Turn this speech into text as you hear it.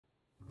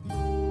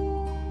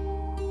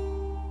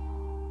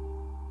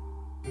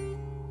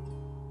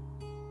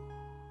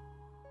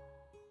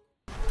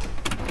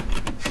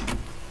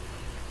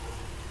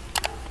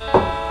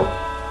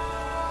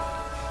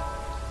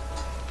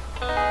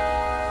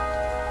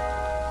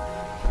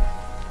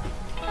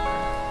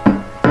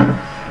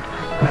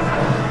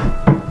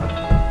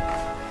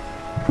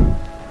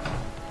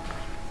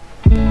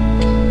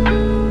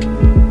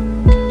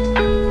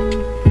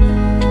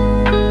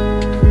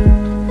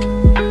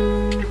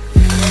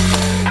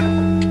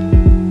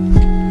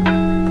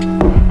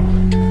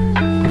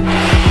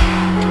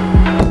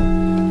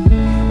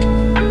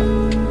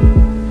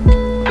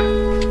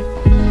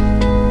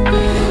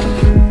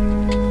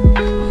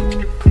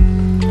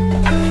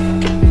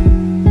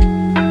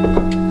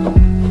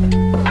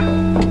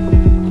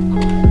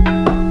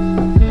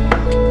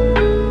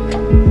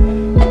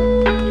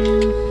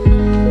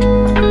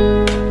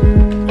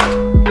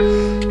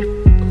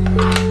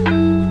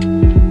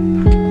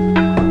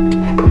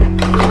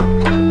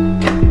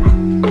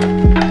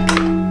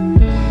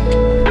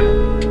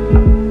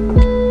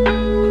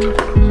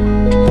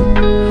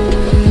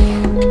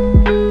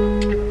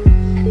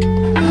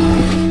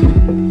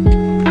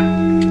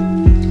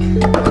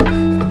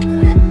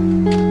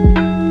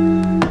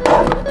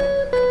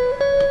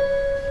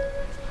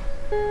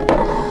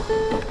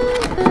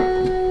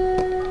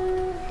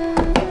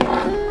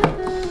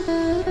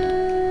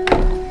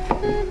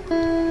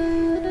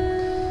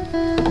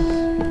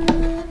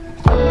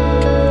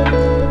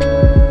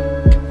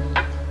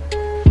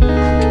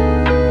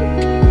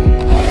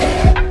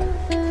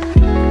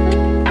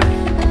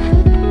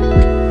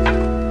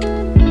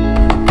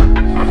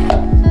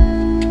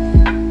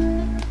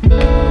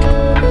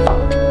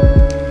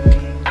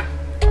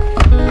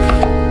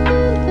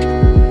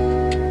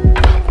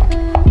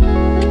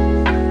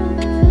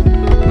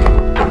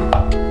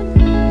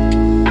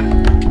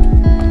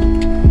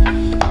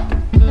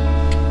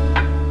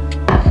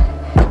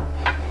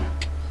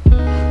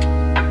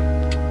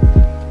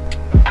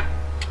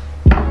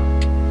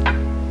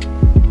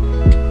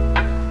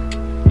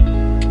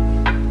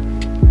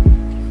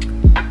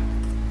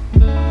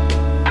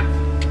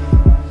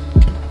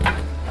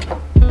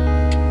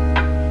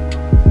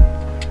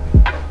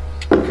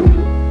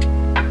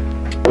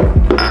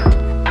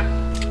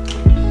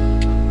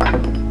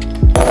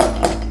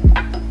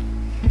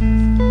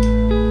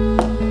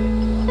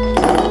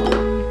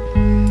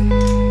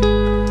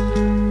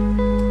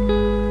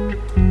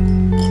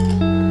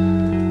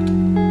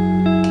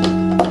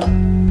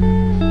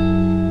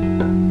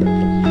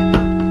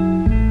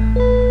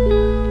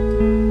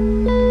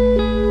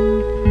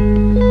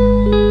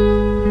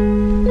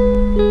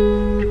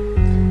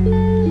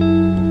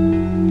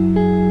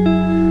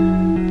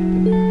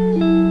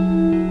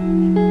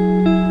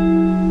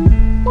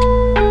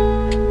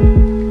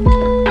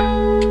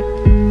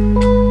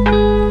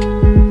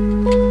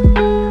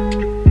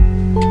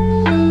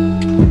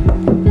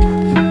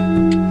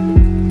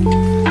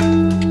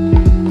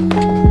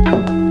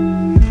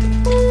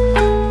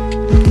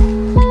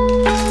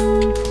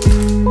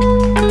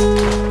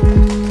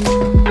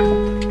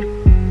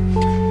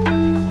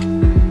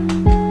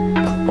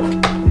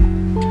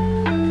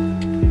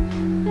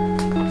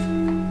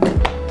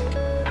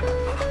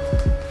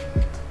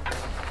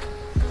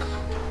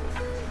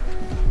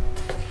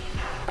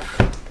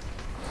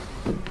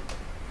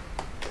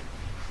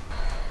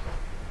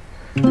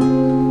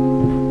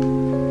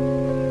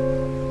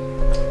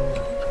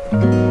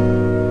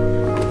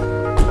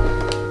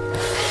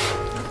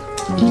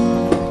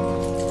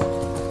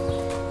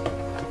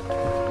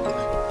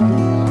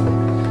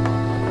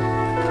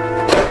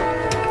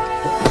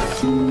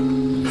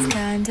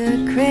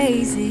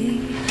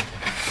crazy.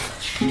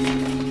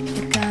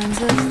 The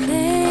kinds of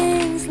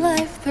things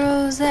life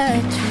throws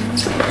at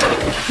you.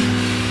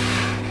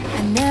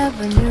 I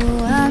never knew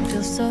I'd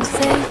feel so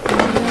safe in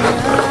your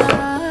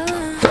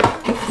arms.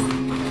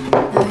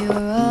 Now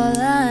you're all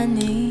I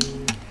need.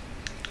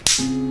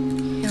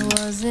 It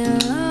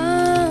wasn't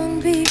long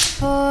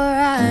before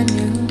I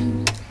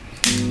knew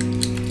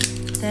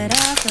that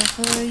I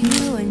fell for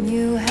you and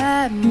you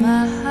had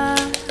my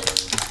heart.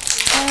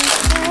 As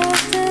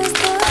fast as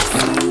the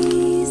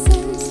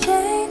seasons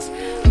change,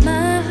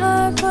 my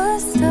heart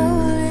was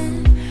stolen.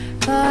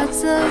 Parts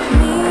of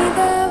me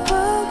that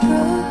were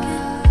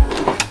broken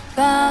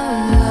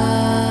found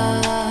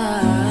love.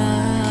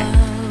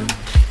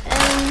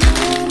 And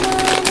none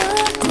of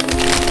the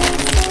distance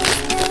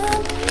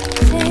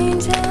can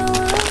change how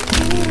I'm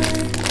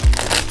feeling,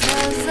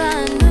 'cause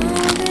I know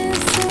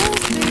this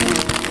is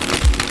real.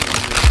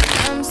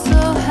 I'm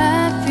so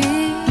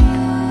happy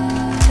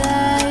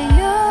that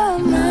you're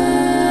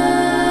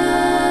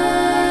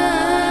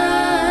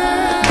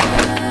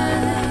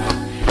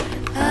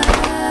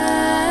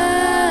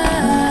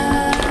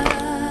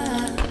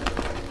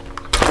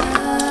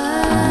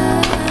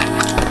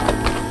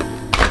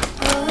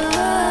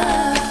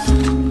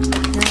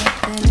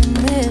Nothing in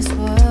this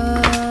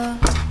world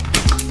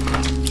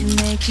can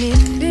make me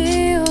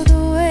feel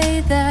the way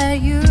that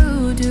you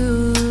do.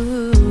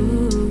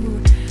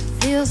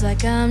 Feels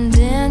like I'm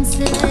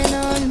dancing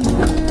on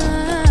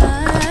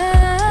moonlight.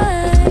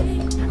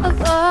 Of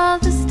all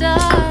the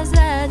stars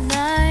at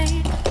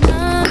night,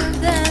 none of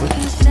them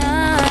can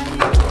shine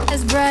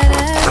as bright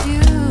as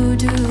you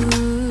do.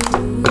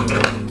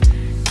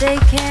 They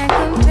can't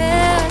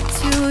compare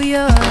to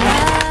your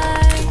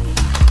light.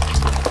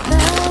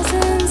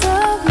 Thousands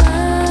of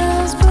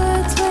miles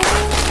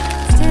between,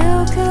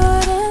 still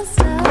couldn't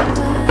stop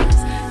us.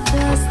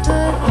 Just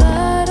the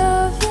thought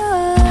of your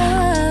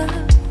love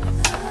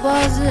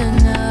was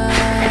enough.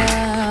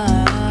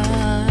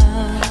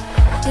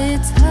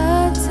 It's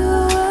hard to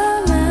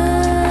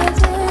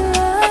imagine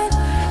life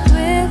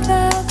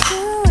without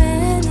you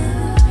in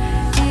it.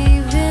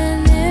 Even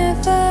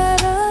if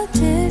at a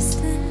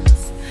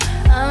distance,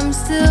 I'm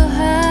still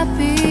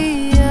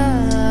happier.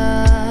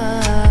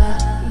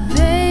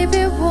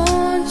 Baby,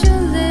 won't you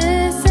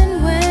listen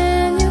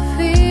when you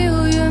feel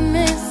you're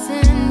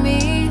missing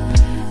me?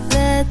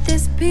 Let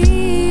this be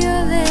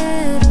your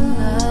little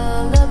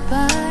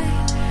lullaby.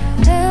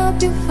 Help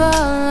you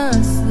fall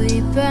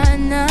asleep at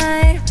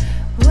night.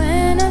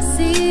 When I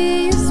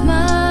see you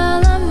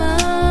smile, I'm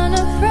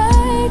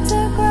unafraid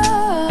to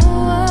grow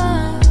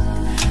up.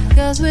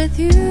 'Cause with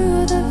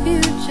you the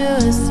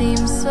future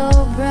seems so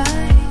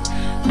bright.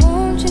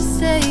 Won't you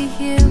stay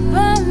here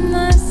by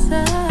my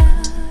side?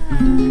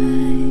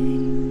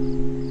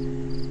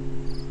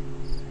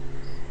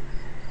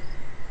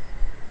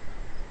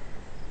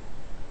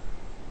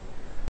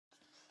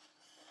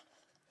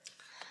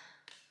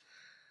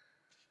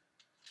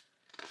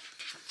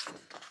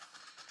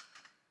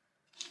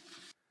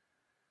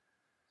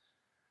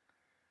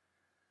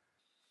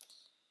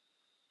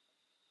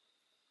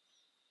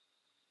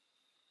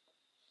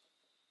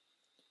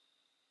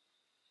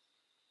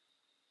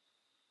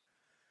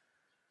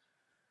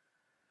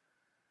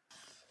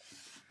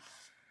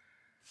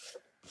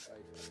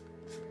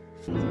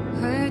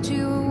 Heard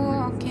you were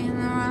walking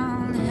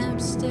around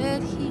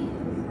Hempstead Heath.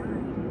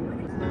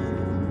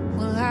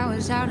 Well, I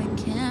was out in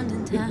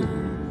Camden Town.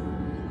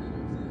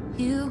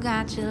 You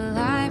got your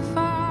life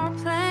all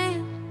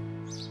planned,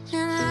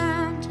 and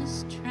I'm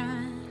just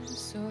trying to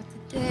sort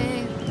the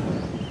day.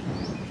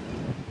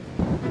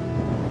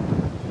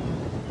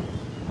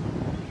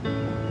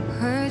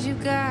 Heard you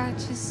got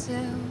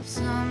yourself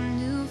some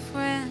new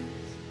friends.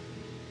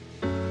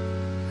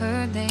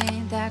 Heard they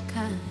ain't that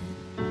kind.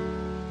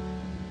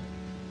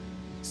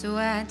 So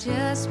I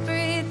just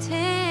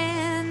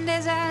pretend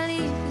as I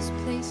leave this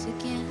place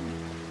again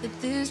that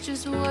this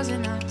just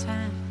wasn't our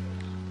time.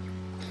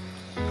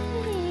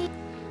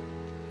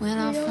 When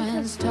our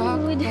friends talk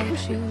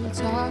about you, it's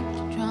hard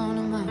to drown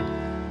them out.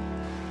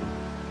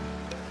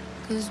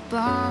 'Cause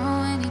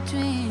borrow any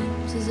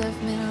dreams has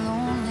left me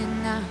lonely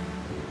now.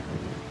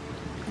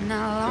 And I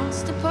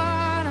lost a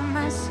part of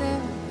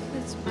myself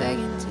that's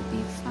begging to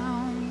be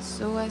found.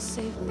 So I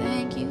say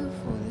thank you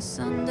for the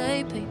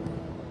Sunday paper.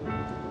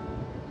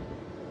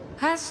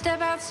 I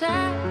step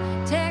outside,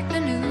 take the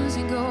news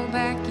and go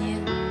back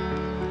in.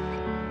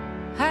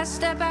 I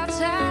step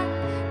outside,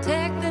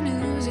 take the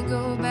news and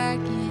go back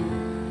in.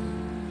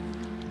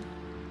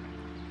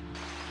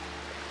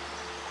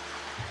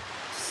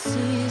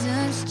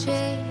 Seasons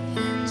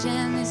change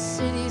and this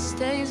city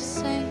stays the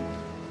same.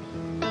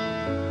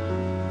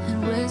 And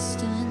we're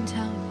still in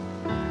town.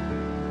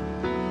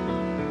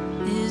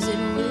 Is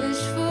it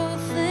wishful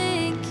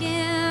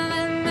thinking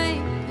that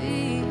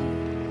maybe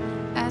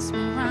ask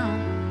me round?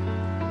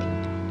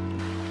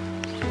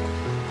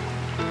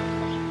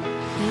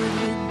 Would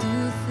we do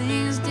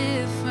things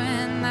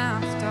different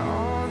after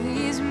all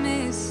these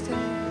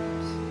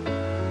missteps?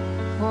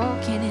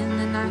 Walking in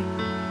the night.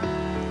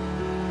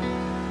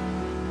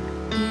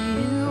 Do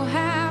you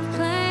have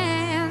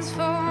plans?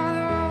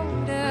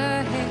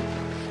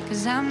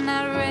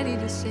 ready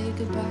to say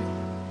goodbye.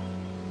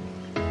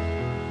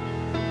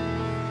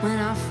 When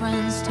our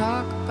friends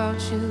talk about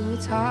you,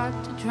 it's hard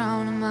to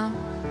drown them out.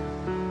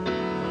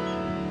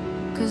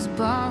 'Cause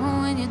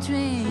borrowing your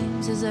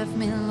dreams has left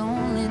me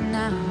lonely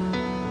now.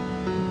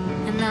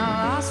 And I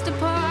lost a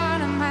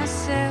part of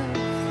myself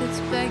that's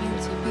begging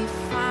to be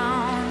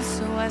found.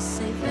 So I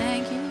say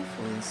thank you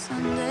for the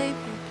Sunday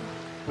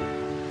paper.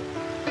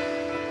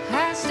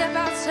 I step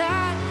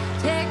outside,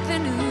 take the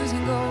news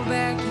and go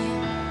back in.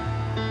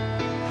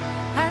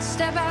 I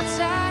step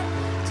outside,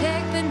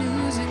 take the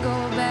news and go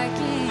back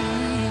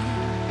in.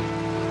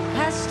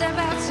 I step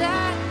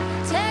outside,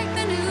 take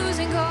the news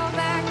and go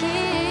back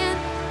in.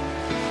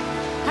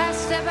 I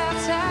step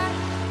outside,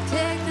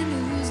 take the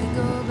news and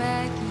go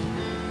back in.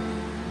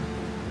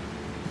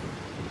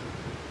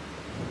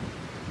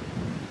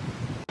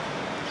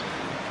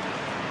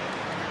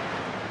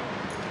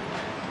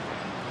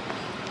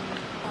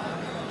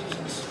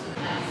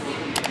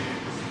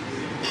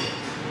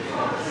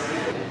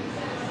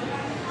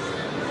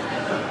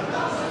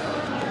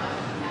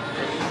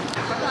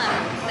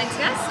 Thanks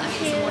guys, I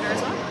need some water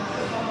as well.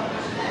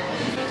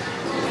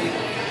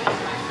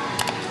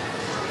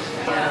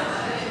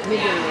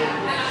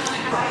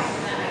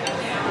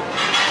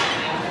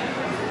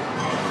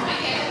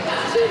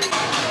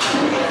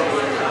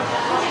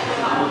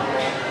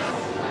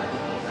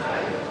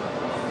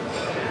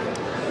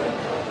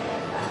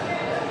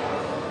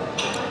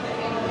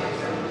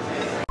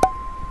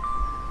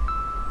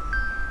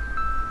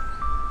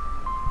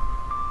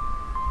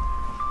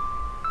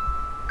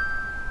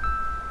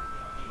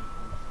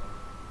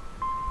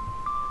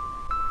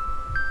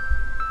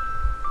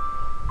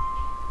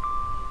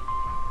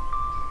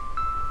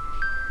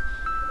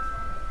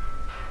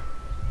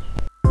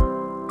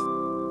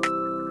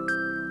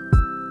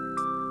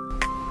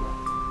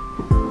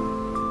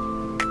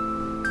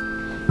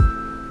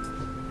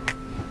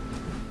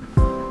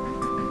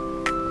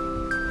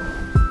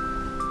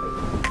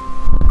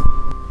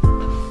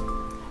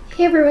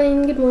 Hey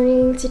everyone, good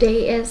morning.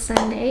 Today is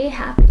Sunday.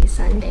 Happy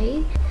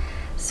Sunday.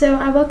 So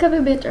I woke up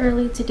a bit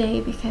early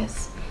today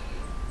because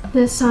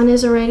the sun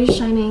is already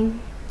shining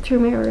through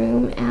my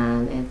room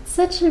and it's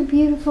such a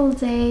beautiful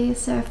day,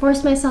 so I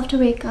forced myself to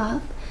wake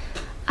up.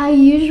 I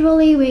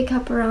usually wake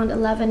up around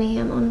 11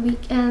 a.m. on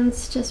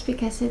weekends just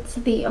because it's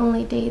the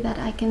only day that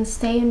I can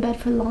stay in bed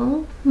for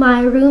long.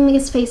 My room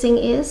is facing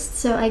east,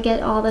 so I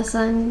get all the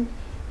sun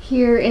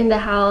here in the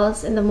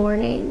house in the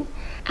morning.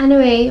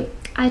 Anyway,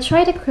 I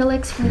tried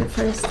acrylics for the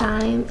first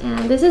time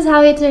and this is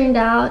how it turned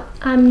out.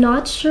 I'm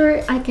not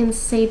sure I can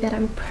say that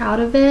I'm proud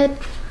of it,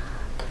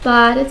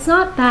 but it's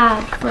not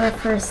bad for a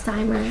first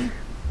timer.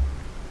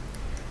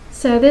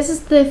 So this is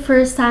the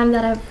first time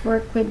that I've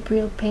worked with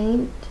real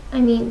paint. I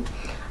mean,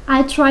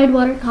 I tried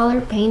watercolor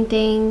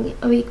painting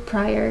a week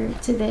prior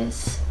to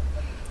this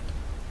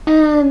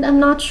and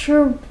I'm not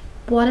sure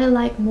what I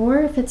like more,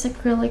 if it's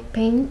acrylic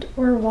paint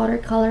or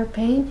watercolor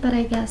paint, but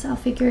I guess I'll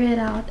figure it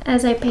out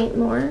as I paint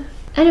more.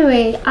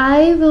 Anyway,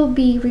 I will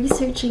be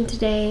researching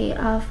today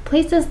of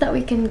places that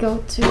we can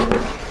go to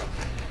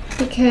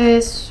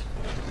because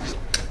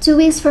 2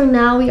 weeks from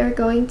now we are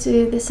going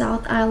to the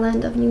South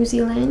Island of New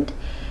Zealand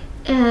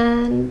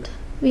and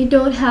we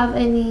don't have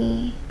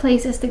any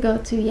places to go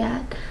to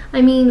yet.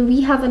 I mean,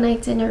 we have an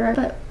itinerary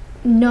but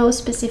no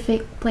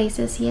specific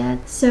places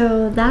yet.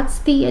 So that's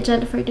the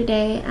agenda for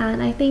today,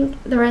 and I think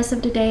the rest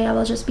of the day I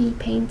will just be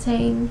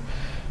painting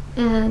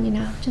and, you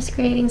know, just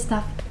creating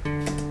stuff.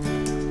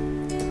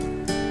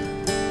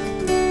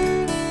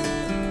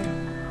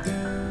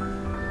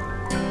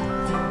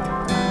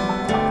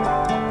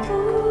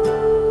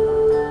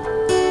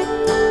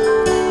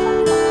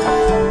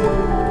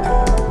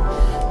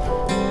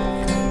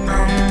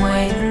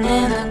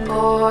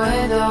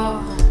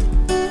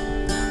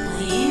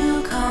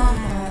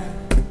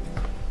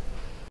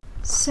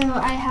 So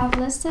I have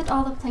listed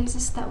all the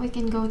places that we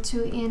can go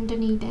to in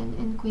Dunedin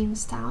and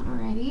Queenstown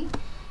already,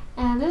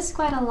 and this is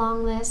quite a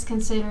long list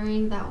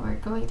considering that we're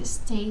going to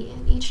stay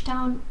in each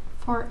town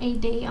for a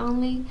day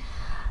only,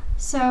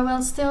 so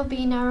we'll still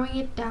be narrowing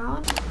it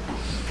down.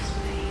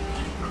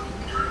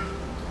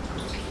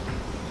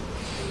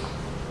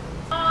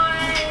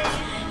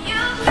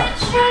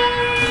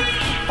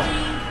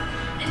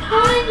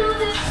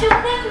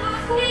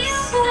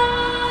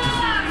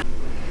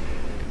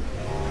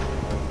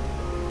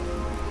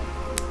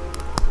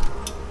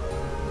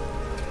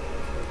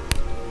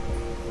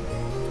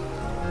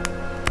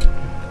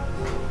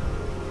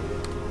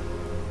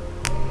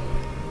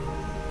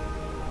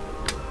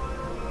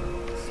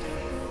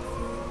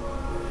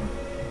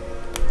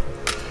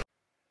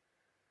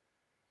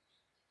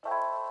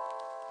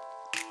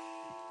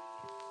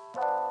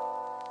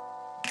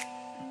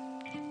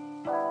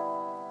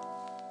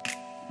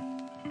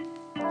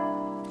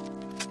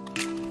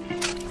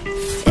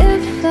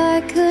 If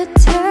I could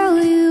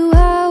tell you,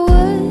 I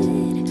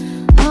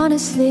would.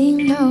 Honestly,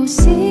 no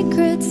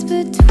secrets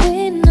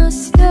between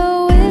us.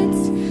 No,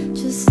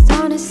 it's just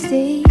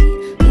honesty.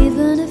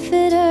 Even if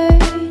it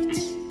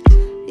hurts,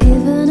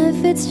 even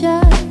if it's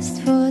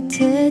just for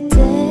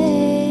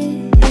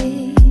today.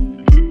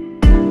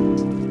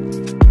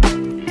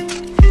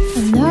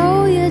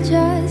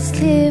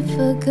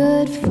 the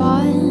good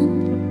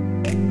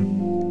fun.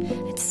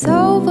 It's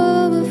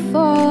over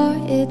before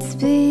it's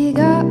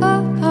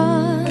begun.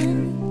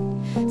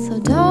 So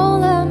don't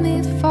let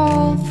me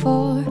fall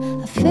for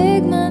a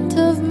figment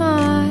of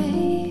my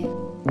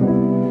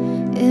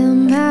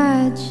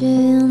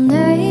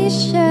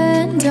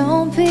imagination.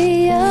 Don't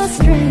be a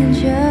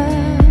stranger.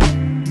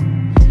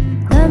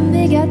 Let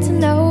me get to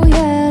know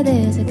ya.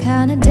 There's a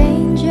kind of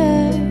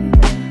danger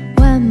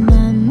when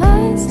my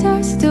mind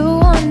starts to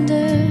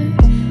wander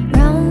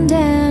round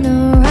and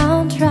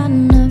around,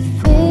 trying to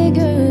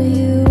figure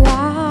you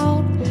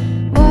out.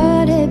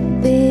 Would it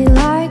be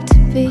like to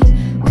be?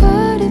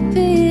 Would it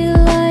be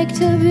like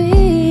to be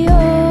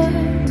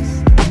yours?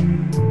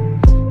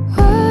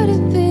 Would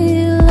it be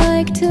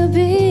like to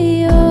be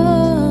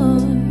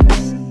yours?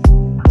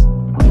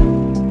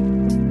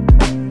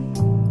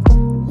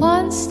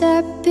 One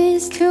step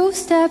is two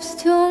steps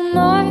too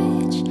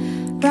much.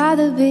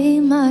 Rather be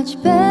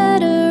much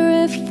better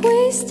if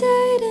we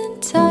stayed in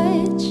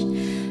touch,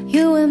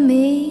 you and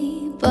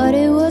me, but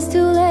it was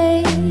too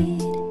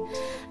late.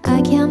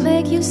 I can't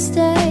make you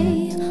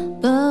stay,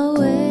 but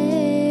wait.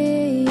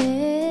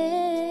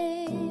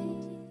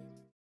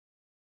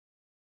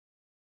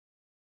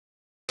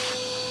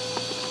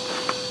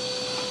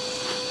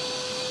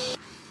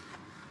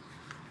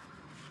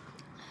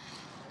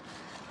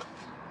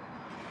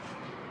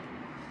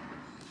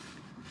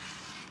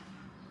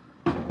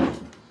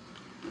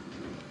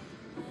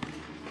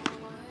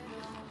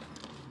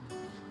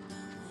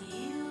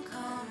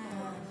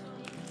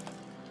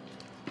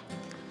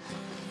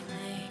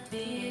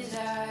 These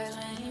eyes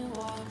when you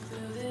walk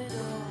through the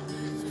door,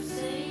 so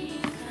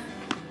safe.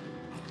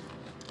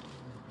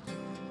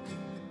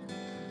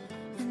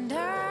 And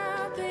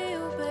I'll be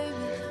your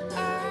baby,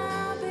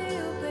 I'll be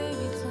your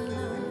baby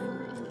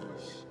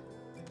tonight.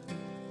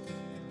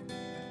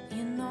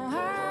 You know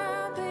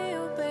I'll be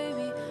your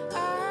baby,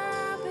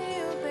 I'll be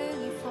your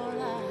baby for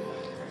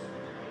life.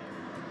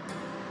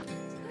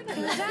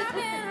 'Cause I've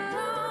been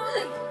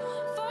lonely.